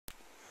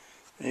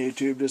Hey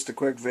YouTube, just a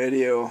quick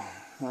video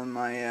on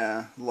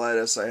my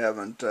lettuce. I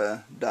haven't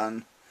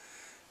done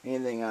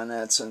anything on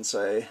that since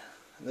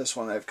this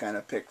one I've kind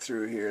of picked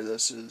through here.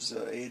 This is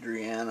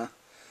Adriana.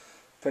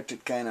 Picked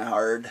it kind of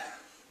hard,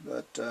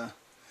 but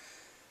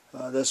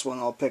this one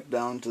I'll pick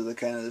down to the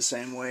kind of the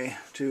same way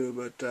too,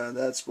 but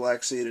that's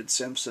black-seeded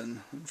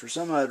Simpson. And for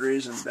some odd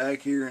reason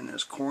back here in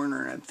this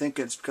corner, and I think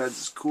it's because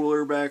it's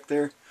cooler back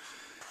there,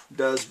 it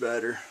does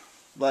better.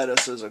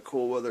 Lettuce is a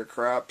cool weather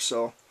crop,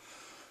 so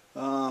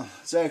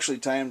it's actually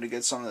time to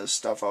get some of this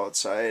stuff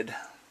outside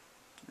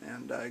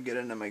and get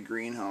into my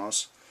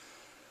greenhouse.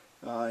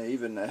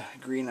 Even the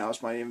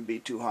greenhouse might even be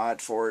too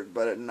hot for it,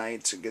 but at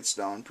nights it gets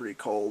down pretty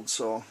cold.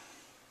 So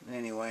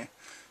anyway,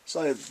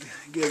 so I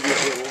give you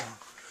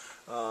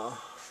a little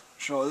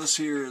show. This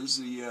here is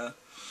the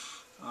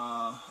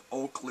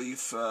oak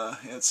leaf.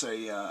 It's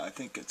a I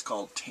think it's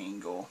called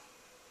Tango.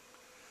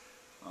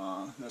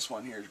 This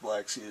one here is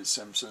black-seeded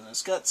Simpson.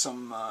 It's got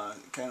some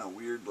kind of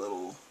weird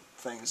little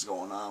things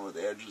going on with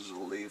the edges of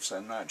the leaves.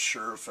 I'm not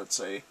sure if it's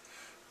a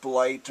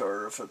blight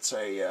or if it's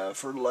a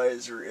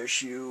fertilizer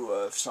issue.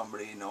 If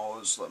somebody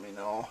knows, let me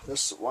know.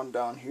 This one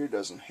down here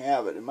doesn't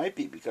have it. It might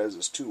be because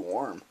it's too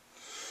warm.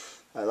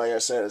 Like I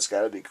said, it's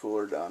got to be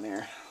cooler down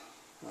here,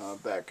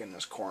 back in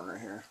this corner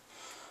here.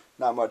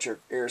 Not much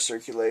air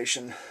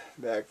circulation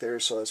back there,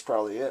 so that's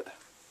probably it.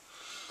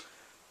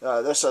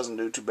 This doesn't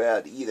do too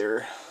bad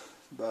either,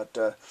 but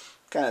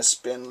kind of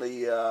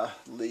spindly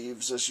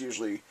leaves. This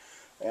usually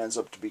ends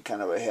up to be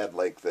kind of a head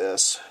like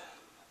this,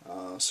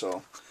 but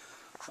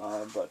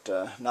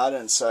not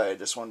inside.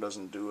 This one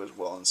doesn't do as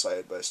well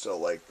inside, but I still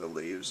like the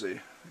leaves.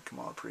 They come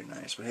out pretty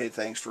nice. But hey,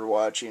 thanks for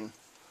watching.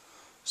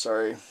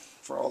 Sorry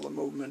for all the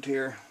movement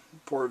here.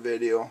 Poor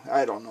video.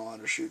 I don't know how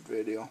to shoot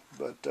video,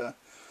 but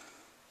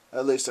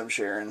at least I'm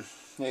sharing.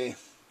 Hey,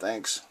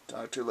 thanks.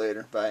 Talk to you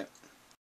later. Bye.